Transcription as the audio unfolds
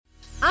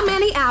I'm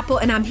Annie Apple,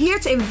 and I'm here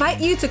to invite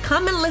you to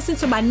come and listen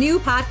to my new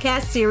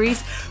podcast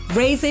series,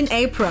 Raising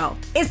a Pro.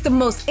 It's the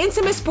most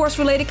intimate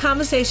sports-related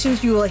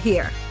conversations you will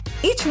hear.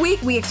 Each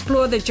week, we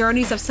explore the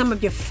journeys of some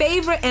of your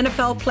favorite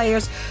NFL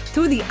players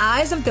through the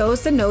eyes of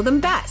those that know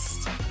them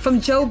best. From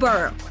Joe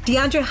Burrow,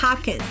 DeAndre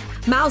Hopkins,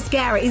 Myles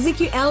Garrett,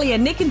 Ezekiel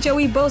Elliott, Nick and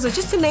Joey Bosa,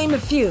 just to name a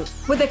few.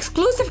 With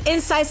exclusive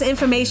insights and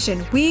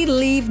information, we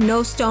leave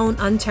no stone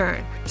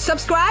unturned.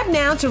 Subscribe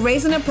now to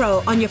Raising a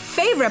Pro on your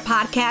favorite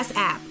podcast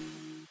app.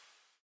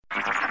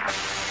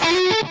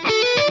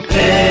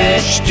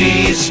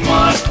 HT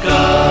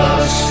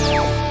Smartcast.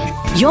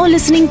 You're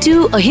listening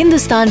to a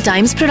Hindustan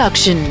Times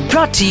production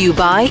brought to you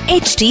by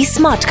HT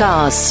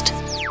Smartcast.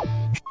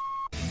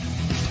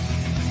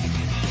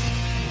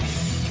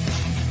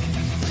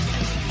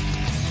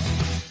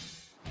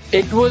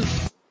 It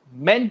was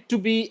meant to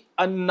be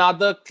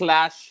another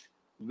clash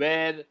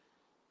where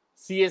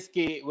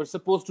CSK were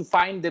supposed to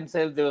find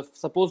themselves. They were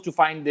supposed to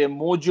find their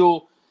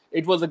mojo.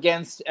 It was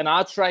against an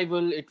arch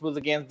rival. It was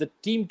against the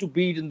team to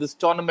beat in this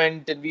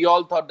tournament. And we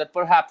all thought that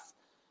perhaps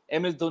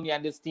MS Dhoni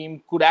and his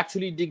team could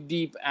actually dig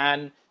deep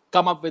and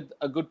come up with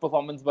a good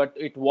performance, but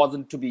it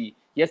wasn't to be.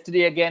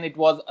 Yesterday, again, it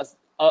was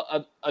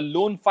a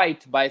lone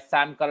fight by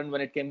Sam Curran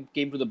when it came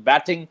to the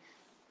batting.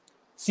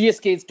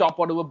 CSK's top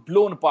order were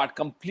blown apart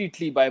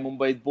completely by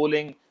Mumbai's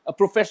bowling. A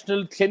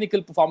professional,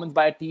 clinical performance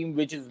by a team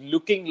which is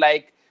looking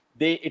like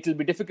it will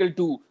be difficult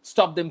to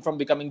stop them from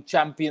becoming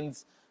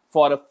champions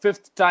for a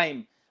fifth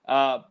time.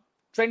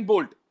 Trent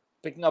Bolt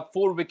picking up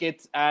 4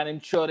 wickets and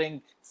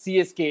ensuring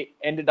CSK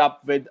ended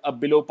up with a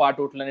below par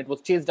total, and it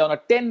was chased down a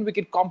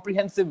 10-wicket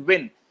comprehensive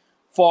win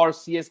for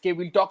CSK.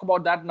 We'll talk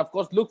about that and, of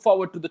course, look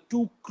forward to the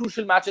 2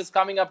 crucial matches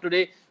coming up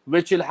today,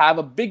 which will have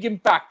a big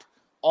impact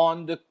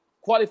on the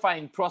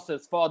qualifying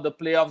process for the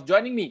playoffs.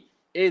 Joining me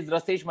is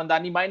Rasesh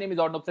Mandani. My name is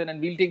Arnab Sen,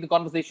 and we'll take the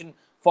conversation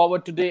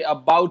forward today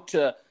about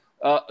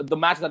the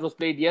match that was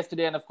played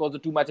yesterday and, of course, the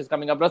 2 matches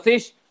coming up.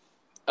 Rasesh,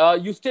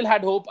 you still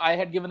had hope. I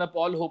had given up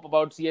all hope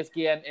about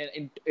CSK,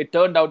 and it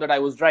turned out that I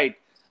was right.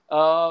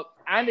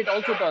 And it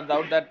also turns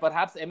out that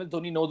perhaps MS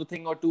Dhoni knows a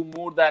thing or two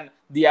more than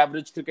the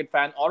average cricket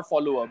fan or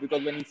follower,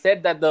 because when he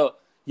said that the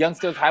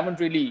youngsters haven't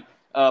really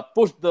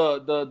pushed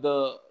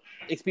the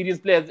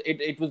experienced players,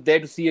 it was there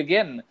to see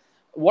again.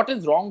 What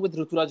is wrong with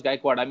Ruturaj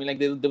Gaikwad? I mean, like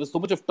there was so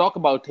much of talk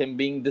about him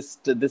being this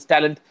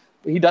talent.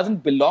 He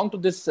doesn't belong to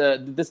this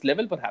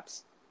level,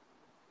 perhaps.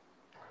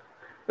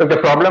 Look, the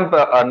problem,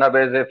 Arnab,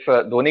 is if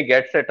Dhoni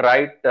gets it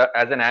right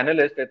as an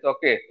analyst, it's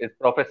okay. His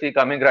prophecy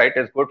coming right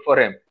is good for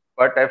him.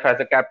 But if as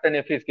a captain,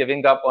 if he's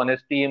giving up on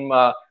his team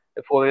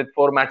with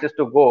 4 matches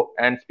to go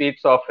and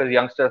speaks of his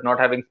youngsters not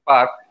having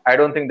spark, I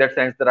don't think that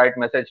sends the right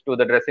message to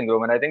the dressing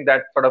room. And I think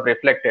that sort of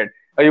reflected.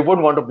 You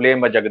wouldn't want to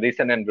blame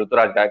Jagdishan and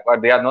Ruturaj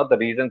Gaikwad. They are not the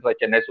reasons why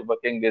Chennai Super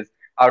King is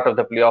out of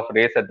the playoff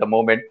race at the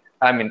moment.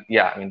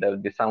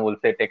 The some will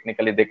say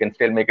technically they can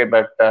still make it,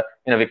 but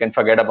we can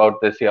forget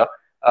about this year.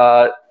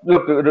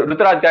 Look,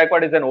 Ruturaj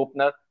Gaikwad is an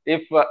opener.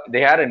 If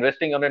they are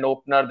investing on an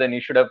opener, then he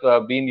should have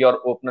been your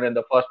opener in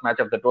the first match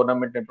of the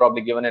tournament and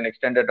probably given an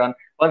extended run.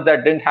 Once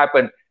that didn't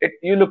happen,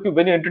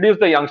 when you introduce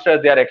the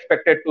youngsters, they are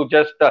expected to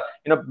just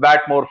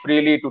bat more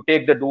freely, to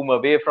take the doom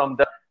away from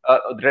the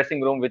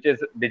dressing room, which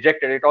is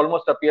dejected. It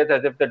almost appears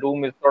as if the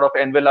doom is sort of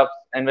enveloped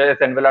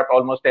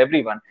almost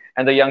everyone,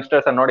 and the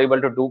youngsters are not able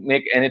to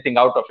make anything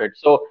out of it.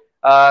 So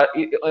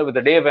with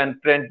the day when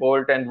Trent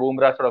Bolt and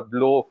Bumrah sort of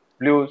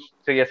blew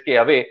CSK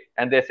away,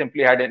 and they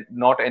simply had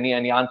not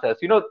any answers.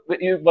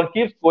 One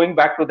keeps going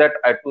back to that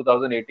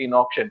 2018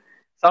 auction.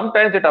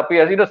 Sometimes it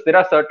appears, there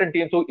are certain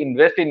teams who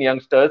invest in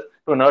youngsters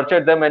to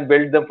nurture them and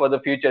build them for the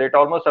future. It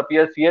almost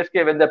appears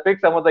CSK, when they pick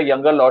some of the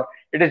younger lot,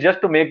 it is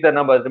just to make the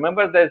numbers.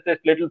 Remember, there's this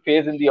little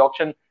phase in the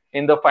auction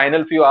in the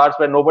final few hours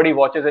where nobody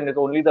watches and it's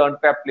only the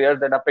uncapped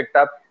players that are picked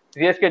up.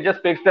 CSK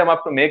just picks them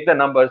up to make the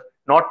numbers,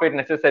 not with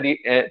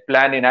necessary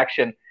plan in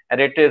action. And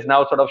it is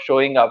now sort of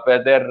showing up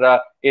where their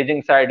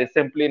aging side is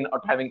simply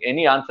not having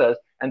any answers.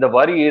 And the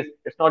worry is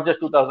it's not just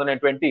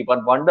 2020.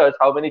 One wonders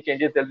how many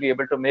changes they'll be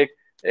able to make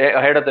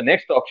ahead of the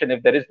next auction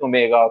if there is no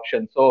mega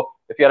auction. So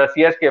if you're a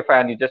CSK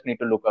fan, you just need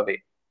to look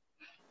away.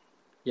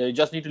 Yeah, you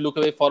just need to look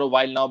away for a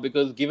while now,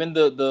 because given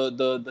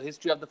the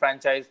history of the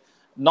franchise,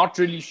 not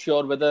really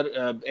sure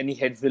whether any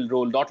heads will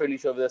roll. Not really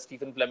sure whether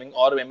Stephen Fleming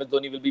or MS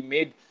Dhoni will be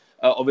made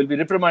or will be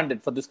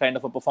reprimanded for this kind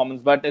of a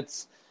performance. But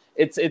it's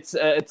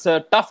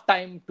a tough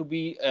time to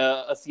be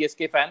a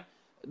CSK fan.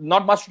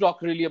 Not much to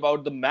talk really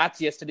about the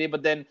match yesterday,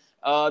 but then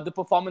the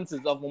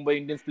performances of Mumbai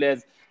Indians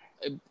players.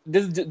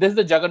 This is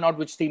the juggernaut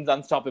which seems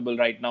unstoppable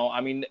right now.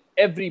 I mean,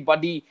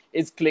 everybody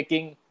is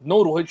clicking.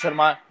 No Rohit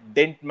Sharma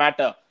didn't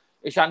matter.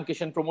 Ishan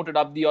Kishan promoted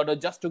up the order,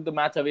 just took the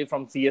match away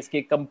from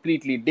CSK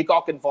completely. De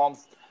Kock in form,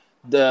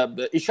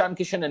 the Ishan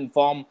Kishan in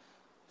form.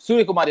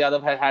 Surya Kumar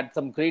Yadav had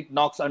some great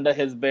knocks under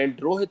his belt.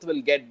 Rohit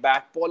will get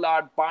back.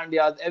 Pollard,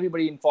 Pandya,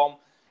 everybody in form.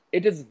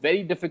 It is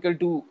very difficult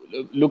to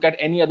look at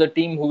any other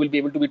team who will be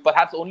able to beat,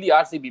 perhaps only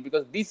RCB,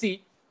 because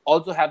DC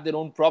also have their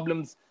own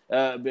problems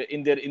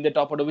in their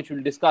top order, which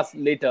we'll discuss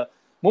later.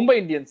 Mumbai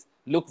Indians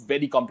look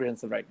very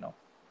comprehensive right now.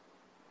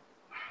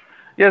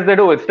 Yes, they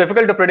do. It's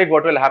difficult to predict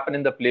what will happen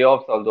in the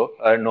playoffs, although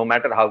no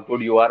matter how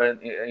good you are,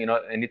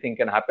 anything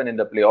can happen in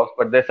the playoffs.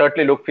 But they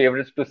certainly look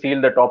favorites to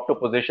seal the top two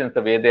positions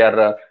the way they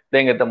are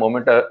playing at the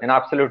moment. An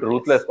absolute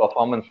ruthless Yes.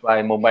 performance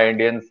by Mumbai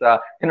Indians.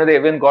 They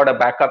even got a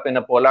backup in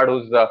a Pollard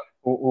who,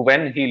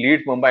 when he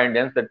leads Mumbai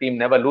Indians, the team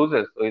never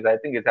loses. So I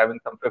think he's having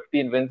some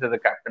 15 wins as a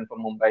captain for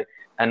Mumbai,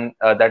 and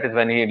that is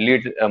when he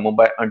leads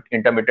Mumbai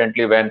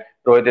intermittently when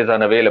Rohit is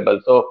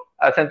unavailable. So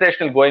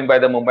sensational going by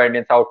the Mumbai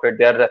Indians outfit.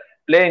 They're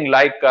playing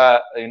like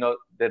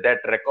that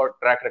record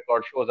track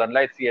record shows.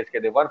 Unlike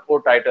CSK, they won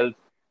 4 titles,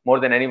 more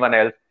than anyone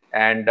else,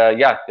 and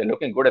yeah, they're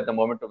looking good at the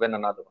moment to win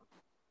another one.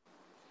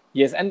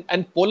 Yes,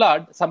 and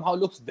Pollard somehow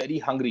looks very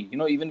hungry.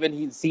 Even when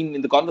he's seen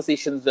in the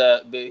conversations,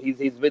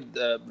 he's with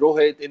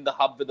Rohit in the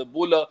hub with the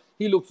bowler.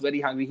 He looks very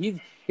hungry.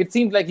 It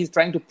seems like he's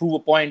trying to prove a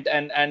point,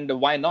 and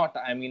why not?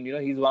 I mean,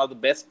 he's one of the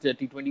best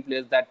T20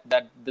 players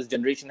that this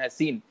generation has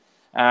seen,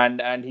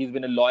 and he's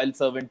been a loyal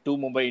servant to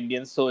Mumbai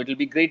Indians. So it'll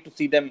be great to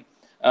see them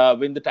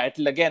win the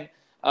title again.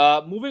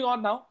 Moving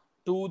on now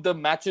to the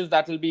matches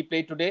that will be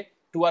played today.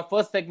 To our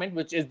first segment,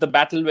 which is the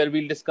battle, where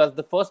we'll discuss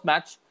the first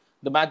match.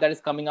 The match that is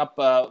coming up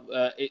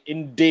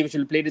in day, which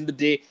will be played in the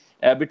day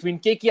between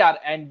KKR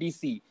and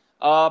DC.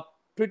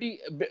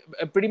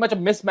 Pretty much a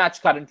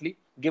mismatch currently,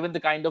 given the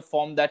kind of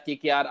form that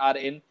KKR are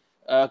in.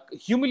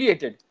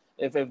 Humiliated,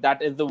 if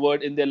that is the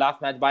word, in their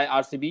last match by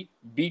RCB,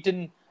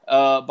 beaten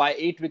by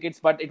 8 wickets.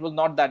 But it was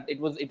not that. It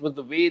was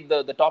the way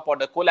the top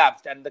order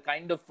collapsed and the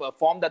kind of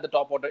form that the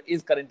top order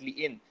is currently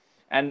in.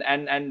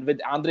 And with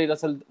Andre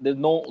Russell, there's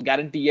no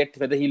guarantee yet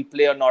whether he'll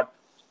play or not.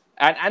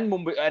 And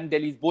Mumbai and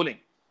Delhi's bowling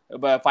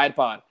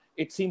firepower.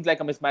 It seems like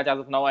a mismatch as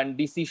of now, and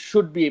DC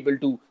should be able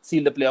to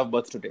seal the playoff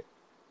berths today.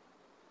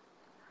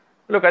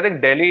 Look, I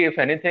think Delhi, if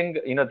anything,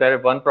 there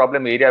is one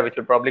problem area which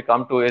will probably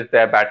come to is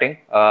their batting.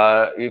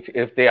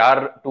 If they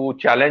are to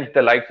challenge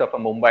the likes of a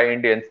Mumbai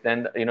Indians,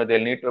 then they'll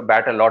need to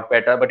bat a lot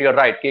better. But you're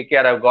right,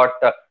 KKR have got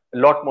a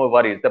lot more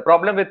worries. The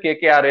problem with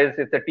KKR is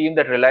it's a team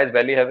that relies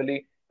very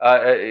heavily.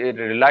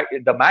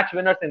 The match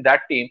winners in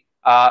that team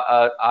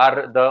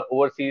are the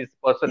overseas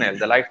personnel,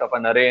 the likes of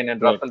Narine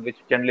and Russell, which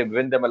generally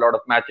win them a lot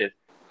of matches.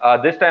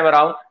 This time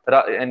around,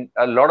 and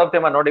a lot of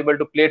them are not able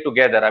to play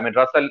together. I mean,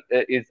 Russell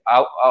is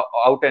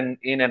out and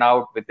in and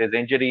out with his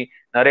injury.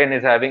 Narine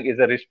is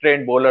a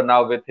restrained bowler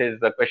now with his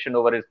question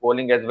over his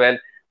bowling as well.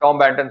 Tom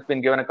Banton's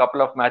been given a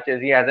couple of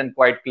matches. He hasn't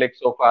quite clicked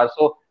so far.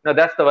 So,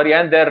 that's the worry.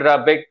 And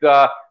their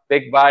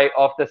big buy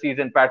of the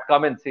season, Pat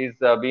Cummins, he's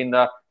been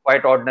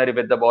quite ordinary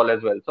with the ball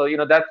as well. So,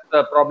 that's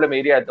the problem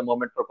area at the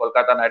moment for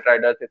Kolkata Knight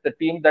Riders. It's a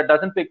team that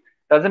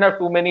doesn't have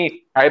too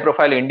many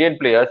high-profile Indian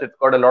players. It's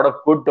got a lot of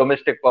good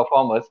domestic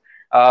performers,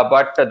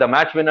 but the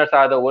match winners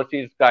are the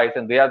overseas guys,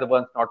 and they are the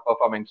ones not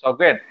performing. So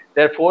again,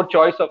 their 4th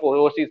choice of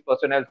overseas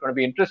personnel is going to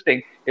be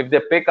interesting if they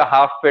pick a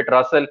half-fit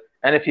Russell,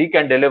 and if he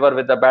can deliver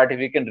with the bat, if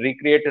he can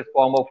recreate his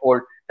form of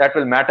old, that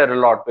will matter a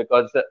lot,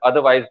 because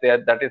otherwise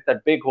that is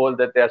that big hole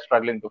that they are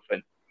struggling to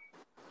fill.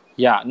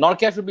 Yeah,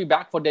 Nortje should be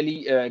back for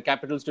Delhi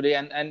Capitals today,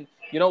 and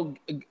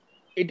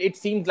it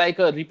seems like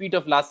a repeat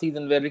of last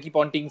season where Ricky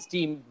Ponting's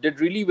team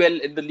did really well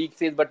in the league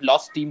phase but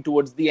lost steam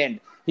towards the end.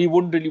 He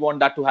wouldn't really want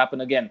that to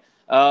happen again.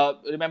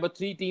 Remember,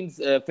 3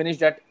 teams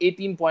finished at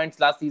 18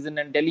 points last season,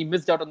 and Delhi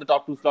missed out on the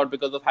top 2 slot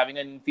because of having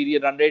an inferior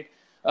run rate.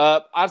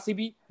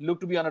 RCB look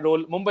to be on a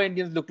roll. Mumbai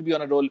Indians look to be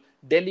on a roll.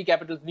 Delhi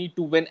Capitals need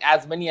to win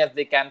as many as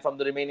they can from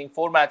the remaining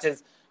 4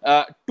 matches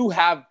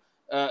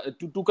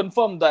to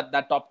confirm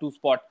that top 2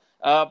 spot.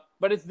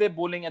 But it's their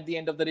bowling at the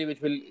end of the day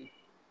which will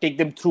take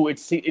them through.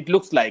 It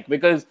looks like,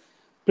 because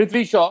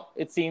Prithvi Shaw,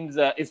 it seems,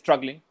 is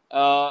struggling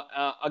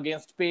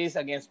against pace,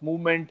 against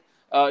movement.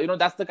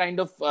 That's the kind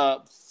of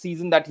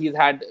season that he's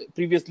had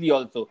previously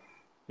also.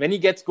 When he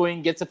gets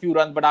going, gets a few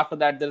runs, but after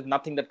that, there's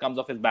nothing that comes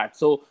off his bat.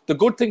 So the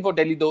good thing for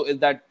Delhi, though, is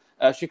that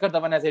Shikhar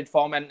Dhawan has hit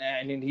form,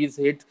 and he's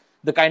hit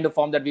the kind of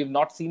form that we've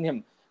not seen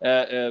him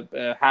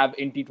have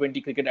in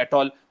T20 cricket at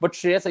all. But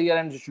Shreyas Iyer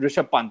and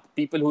Rishabh Pant,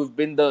 people who've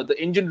been the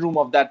engine room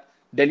of that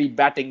Delhi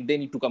batting, they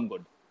need to come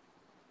good.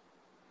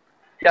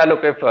 Yeah,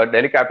 look, if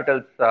Delhi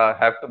Capitals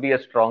have to be a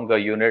stronger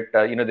unit,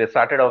 they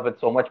started off with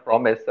so much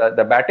promise.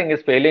 The batting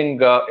is failing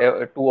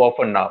too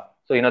often now.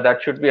 So,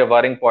 that should be a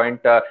worrying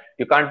point.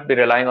 You can't be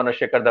relying on a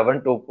Shikhar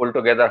Dhawan to pull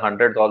together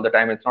hundreds all the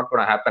time. It's not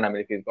going to happen. I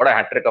mean, if he's got a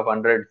hat-trick of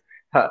hundreds,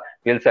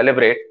 we'll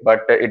celebrate,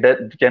 but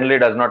it generally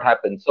does not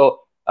happen. So,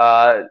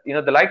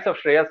 the likes of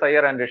Shreyas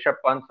Iyer and Rishabh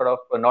Pant sort of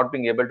not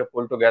being able to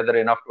pull together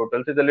enough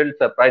totals is a little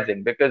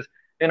surprising, because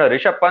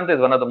Rishabh Pant is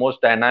one of the most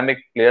dynamic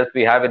players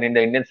we have in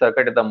the Indian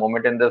circuit at the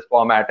moment in this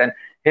format, and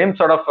him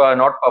sort of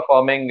not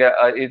performing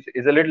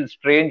is a little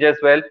strange as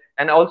well.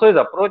 And also his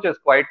approach is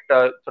quite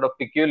sort of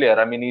peculiar.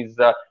 I mean, he's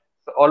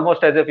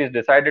almost as if he's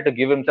decided to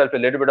give himself a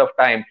little bit of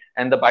time,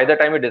 and by the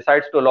time he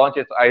decides to launch,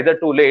 it's either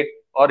too late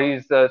or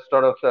he's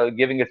sort of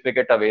giving his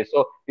wicket away.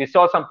 So we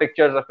saw some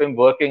pictures of him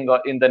working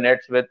in the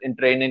nets in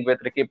training with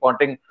Ricky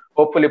Ponting.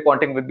 Hopefully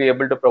Ponting will be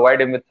able to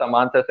provide him with some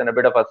answers and a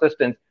bit of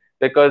assistance,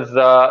 because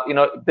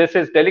this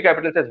is Delhi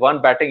Capitals as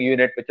one batting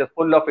unit which is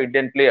full of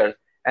Indian players,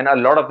 and a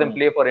lot of them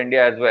play for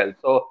India as well.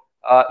 So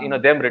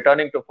them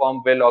returning to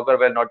form will augur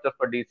well, not just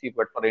for DC,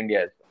 but for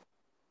India as well.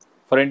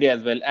 For India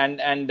as well.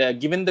 And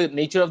given the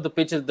nature of the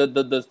pitches,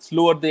 the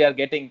slower they are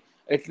getting,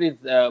 it is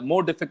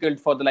more difficult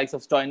for the likes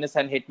of Stoinis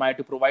and Hetmyer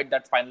to provide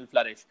that final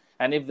flourish.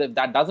 And if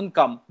that doesn't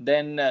come,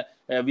 then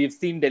we've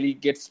seen Delhi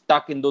get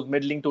stuck in those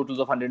middling totals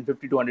of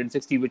 150 to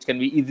 160, which can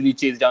be easily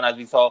chased down, as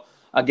we saw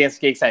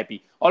against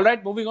KXIP. All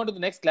right, moving on to the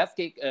next clash,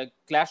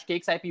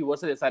 KXIP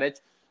versus SRH.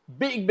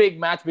 Big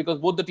match, because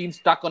both the teams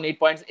stuck on 8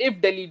 points. If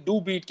Delhi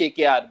do beat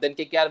KKR, then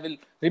KKR will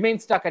remain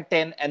stuck at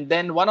 10, and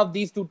then one of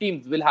these two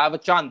teams will have a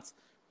chance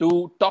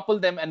to topple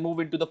them and move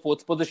into the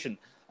 4th position.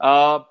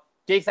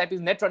 KXIP's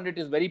net run rate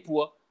is very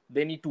poor.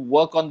 They need to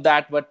work on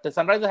that, but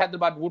Sunrisers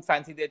Hyderabad would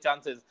fancy their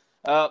chances.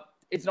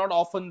 It's not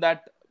often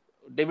that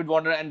David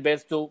Warner and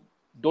Bairstow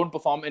don't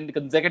perform in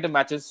consecutive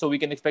matches, so we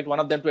can expect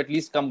one of them to at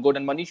least come good.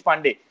 And Manish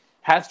Pandey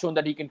has shown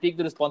that he can take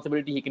the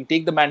responsibility, he can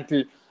take the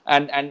mantle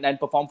and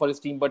perform for his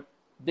team, but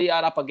they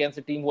are up against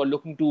a team who are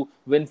looking to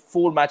win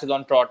 4 matches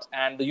on trot,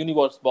 and the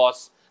universe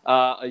boss,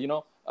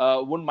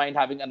 wouldn't mind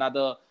having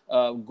another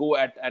go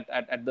at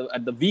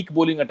the weak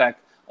bowling attack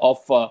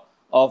of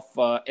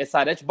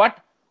SRH. But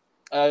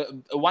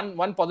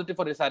one positive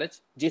for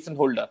SRH, Jason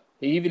Holder.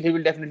 He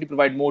will definitely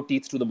provide more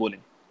teeth to the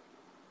bowling.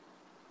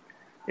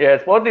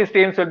 Yes, both these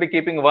teams will be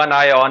keeping one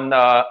eye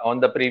on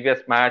the previous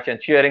match and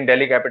cheering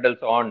Delhi Capitals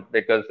on,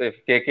 because if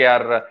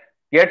KKR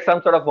get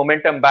some sort of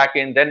momentum back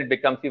in, then it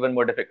becomes even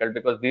more difficult,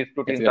 because these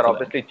two teams are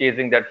obviously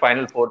chasing that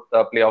final 4th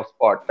playoff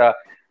spot.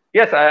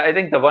 Yes, I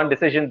think the one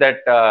decision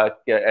that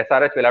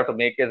SRH will have to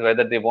make is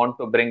whether they want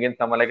to bring in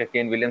someone like a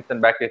Kane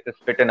Williamson back if he's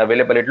fit and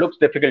available. It looks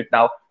difficult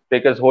now,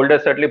 because Holder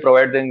certainly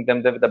providing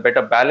them with a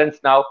better balance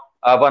now.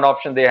 One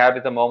option they have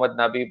is a Mohammad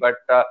Nabi, but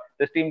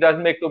this team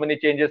doesn't make too many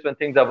changes when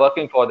things are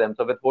working for them.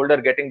 So with Holder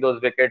getting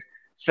those wickets,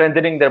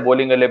 strengthening their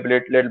bowling a little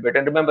bit.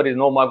 And remember, he's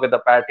no mark with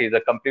the bat. He's a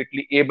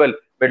completely able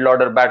middle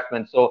order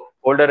batsman. So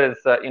Holder is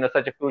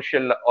such a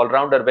crucial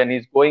all-rounder when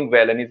he's going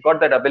well, and he's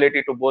got that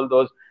ability to bowl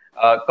those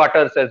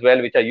cutters as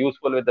well, which are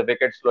useful with the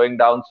wickets slowing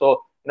down.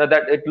 So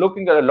that it's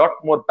looking a lot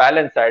more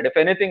balanced side. If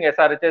anything,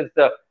 SRH's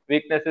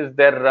weakness is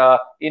their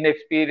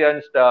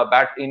inexperienced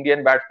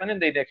Indian batsmen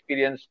and the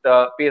inexperienced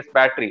pace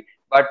battery.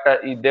 But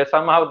they're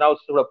somehow now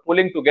sort of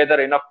pulling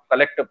together enough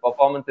collective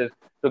performances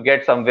to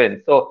get some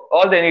wins. So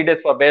all they need is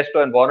for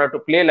Bairstow and Warner to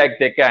play like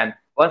they can.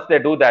 Once they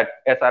do that,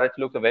 SRH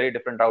looks a very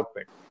different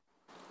outfit.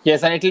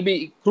 Yes, and it will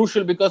be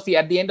crucial, because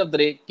at the end of the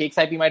day,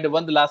 KXIP might have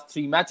won the last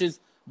 3 matches,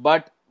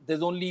 but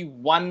there's only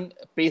one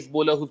pace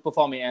bowler who's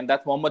performing, and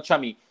that's Mohammad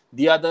Shami.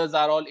 The others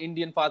are all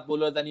Indian fast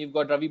bowlers, and you've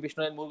got Ravi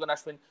Bishnoi and Murugan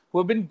Ashwin, who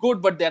have been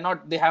good, but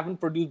they haven't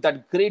produced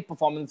that great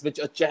performance which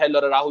a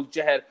Chahal or a Rahul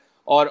Chahar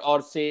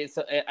or say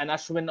an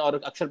Ashwin or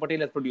Akshar Patel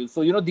has produced.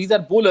 So these are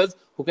bowlers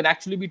who can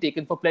actually be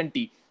taken for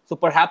plenty. So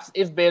perhaps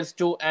if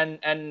Bairstow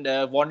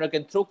and Warner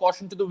can throw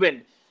caution to the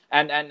wind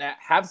and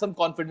have some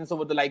confidence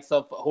over the likes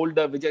of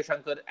Holder, Vijay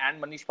Shankar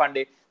and Manish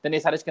Pandey, then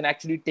SRH can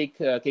actually take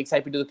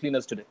KXIP to the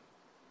cleaners today.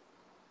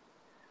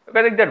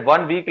 I think that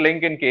one weak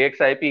link in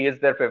KXIP is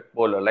their 5th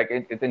bowler. Like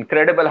it's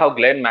incredible how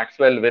Glenn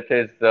Maxwell, with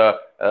his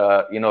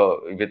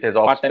with his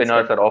off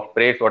spinners or off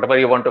breaks, whatever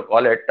you want to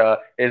call it,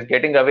 is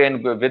getting away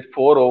with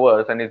 4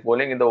 overs and is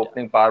bowling in the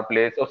opening power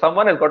play. So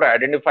someone has got to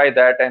identify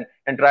that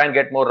and try and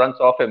get more runs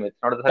off him. It's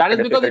not that is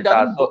because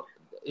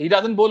he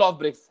doesn't bowl off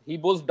breaks. He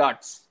bowls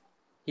darts.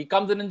 He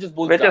comes in and just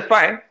bowls darts. Which is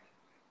fine.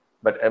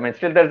 But I mean,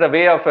 still there's a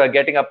way of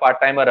getting a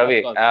part-timer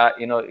away.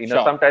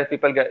 Sure. Sometimes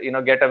people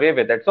get away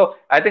with it. So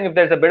I think if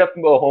there's a bit of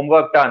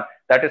homework done,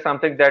 that is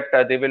something that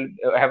they will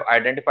have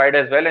identified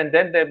as well. And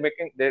then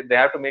they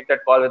have to make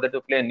that call whether to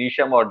play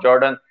Nisham or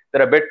Jordan.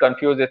 They're a bit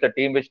confused. It's a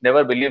team which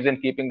never believes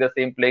in keeping the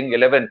same playing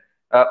 11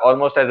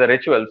 almost as a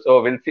ritual.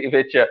 So we'll see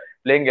which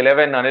playing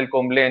 11 Anil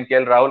Kumble and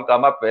KL Rahul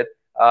come up with.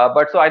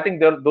 But so I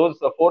think those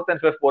 4th and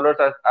 5th bowlers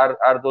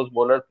are those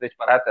bowlers which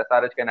perhaps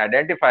SRH can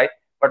identify.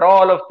 But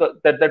all of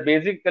that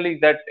basically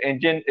that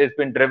engine has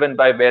been driven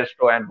by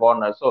Bairstow and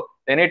Warner. So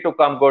they need to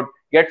come good,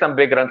 get some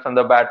big runs on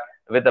the bat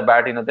with the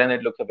bat. Then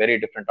it looks a very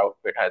different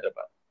outfit,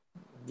 Hyderabad.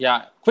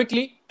 Yeah.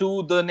 Quickly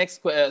to the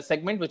next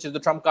segment, which is the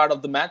trump card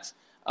of the match.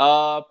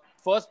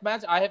 First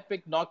match, I have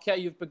picked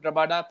Nokia. You've picked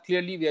Rabada.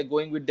 Clearly, we are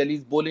going with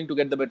Delhi's bowling to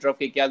get the better of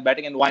KKR's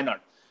batting, and why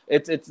not?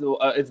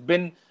 It's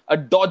been a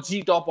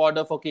dodgy top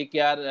order for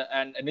KKR,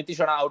 and Nitish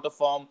Rana out of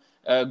form.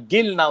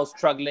 Gill now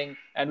struggling,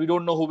 and we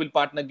don't know who will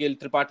partner Gill,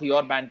 Tripathi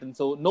or Banton.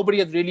 So nobody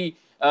has really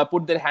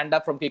put their hand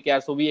up from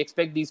KKR. So we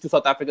expect these 2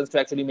 South Africans to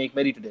actually make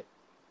merry today.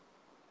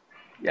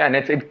 Yeah, and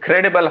it's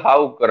incredible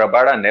how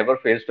Rabada never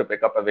fails to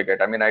pick up a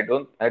wicket. I mean, I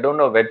don't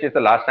know which is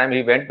the last time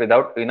he went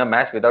in a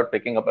match without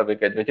picking up a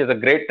wicket, which is a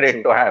great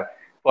trait to have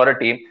for a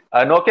team.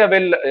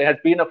 Nokia has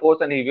been a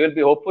force, and he will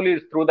be hopefully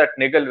through that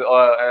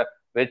niggle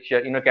which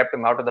kept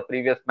him out of the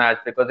previous match.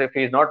 Because if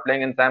he's not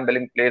playing and Sam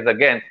Billing plays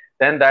again,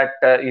 then that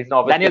is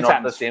obviously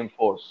not the same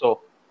force. So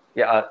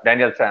yeah,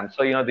 Daniel Sams.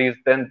 So these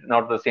then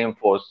not the same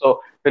force.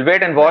 So we'll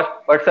wait and watch.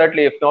 But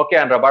certainly, if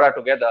Nokia and Rabada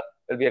together,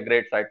 will be a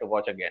great sight to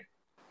watch again.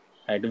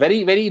 Right.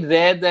 Very, very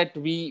rare that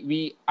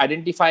we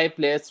identify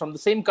players from the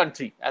same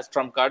country as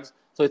trump cards.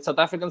 So it's South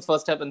Africans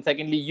first up, and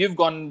secondly, you've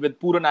gone with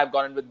Pooran, I've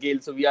gone with Gale.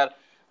 So we are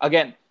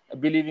again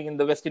believing in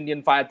the West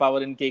Indian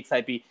firepower in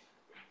KXIP.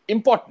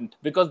 Important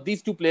because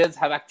these two players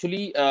have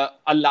actually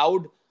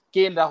allowed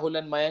KL Rahul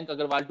and Mayank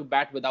Agarwal to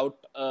bat without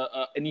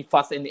any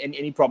fuss and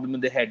any problem in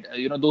their head.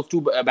 Those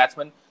two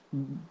batsmen,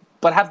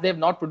 perhaps they have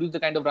not produced the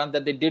kind of runs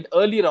that they did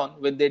earlier on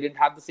when they didn't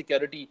have the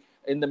security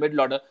in the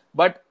middle order.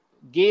 But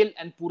Gale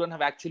and Pooran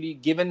have actually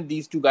given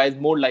these two guys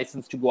more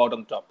license to go out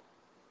on top.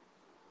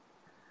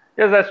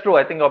 Yes, that's true.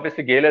 I think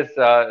obviously Gale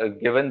has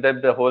given them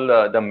the whole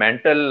the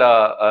mental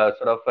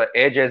sort of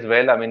edge as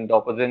well. I mean, the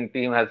opposing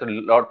team has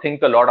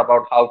think a lot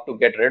about how to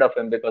get rid of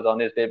him, because on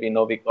his day we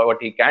know what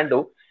he can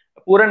do.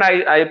 Pooran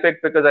I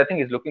picked because I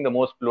think he's looking the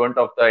most fluent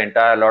of the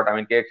entire lot. I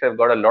mean, KX have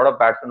got a lot of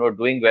batsmen who are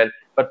doing well,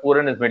 but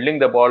Pooran is middling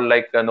the ball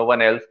like no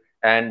one else,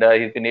 and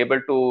he's been able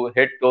to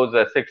hit those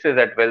sixes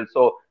at will.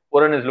 So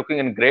Pooran is looking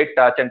in great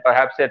touch, and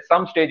perhaps at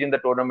some stage in the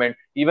tournament,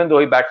 even though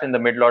he bats in the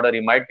middle order, he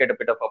might get a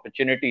bit of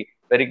opportunity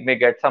where he may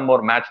get some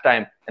more match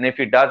time. And if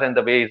he does, and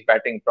the way he's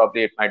batting,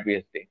 probably it might be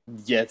his day.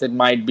 Yes, it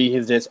might be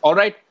his day. All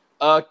right.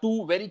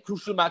 Two very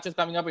crucial matches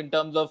coming up in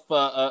terms of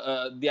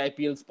the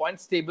IPL's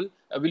points table.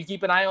 We'll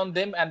keep an eye on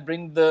them and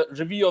bring the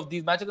review of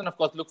these matches, and of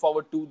course look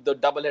forward to the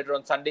doubleheader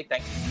on Sunday.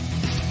 Thank you.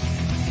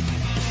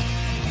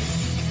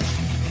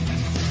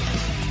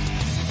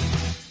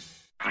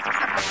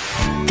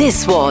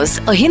 This was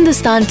a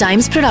Hindustan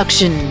Times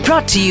production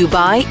brought to you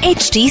by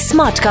HT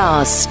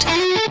Smartcast.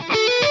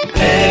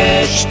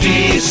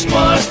 HT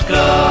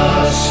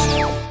Smartcast.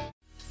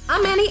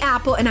 I'm Annie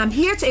Apple, and I'm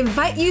here to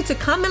invite you to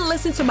come and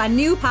listen to my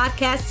new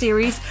podcast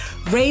series,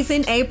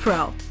 Raising a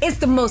Pro. It's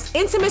the most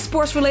intimate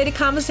sports-related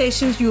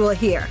conversations you will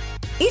hear.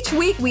 Each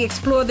week, we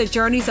explore the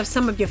journeys of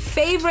some of your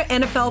favorite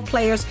NFL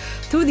players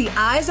through the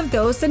eyes of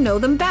those that know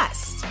them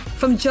best.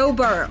 From Joe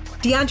Burrow,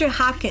 DeAndre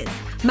Hopkins,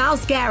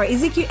 Myles Garrett,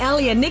 Ezekiel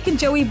Elliott, Nick and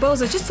Joey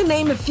Bosa, just to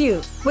name a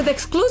few. With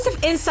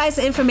exclusive insights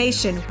and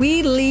information,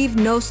 we leave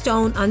no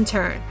stone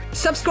unturned.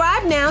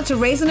 Subscribe now to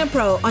Raising a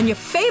Pro on your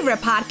favorite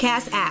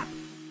podcast app.